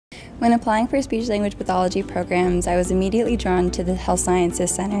When applying for speech-language pathology programs, I was immediately drawn to the Health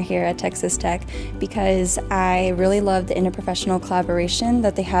Sciences Center here at Texas Tech because I really love the interprofessional collaboration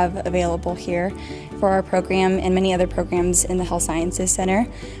that they have available here for our program and many other programs in the Health Sciences Center.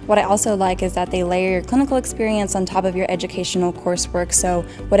 What I also like is that they layer your clinical experience on top of your educational coursework, so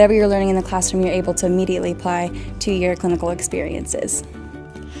whatever you're learning in the classroom, you're able to immediately apply to your clinical experiences.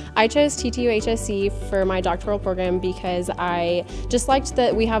 I chose TTU-HSC for my doctoral program because I just liked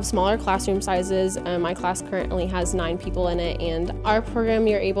that we have smaller classroom sizes. My class currently has 9 people in it, and our program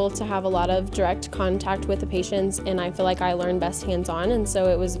you're able to have a lot of direct contact with the patients, and I feel like I learn best hands-on, and so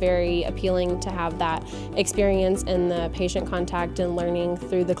it was very appealing to have that experience in the patient contact and learning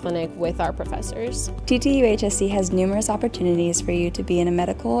through the clinic with our professors. TTU-HSC has numerous opportunities for you to be in a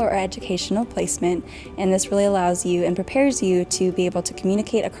medical or educational placement, and this really allows you and prepares you to be able to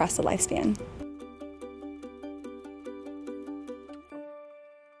communicate across the lifespan.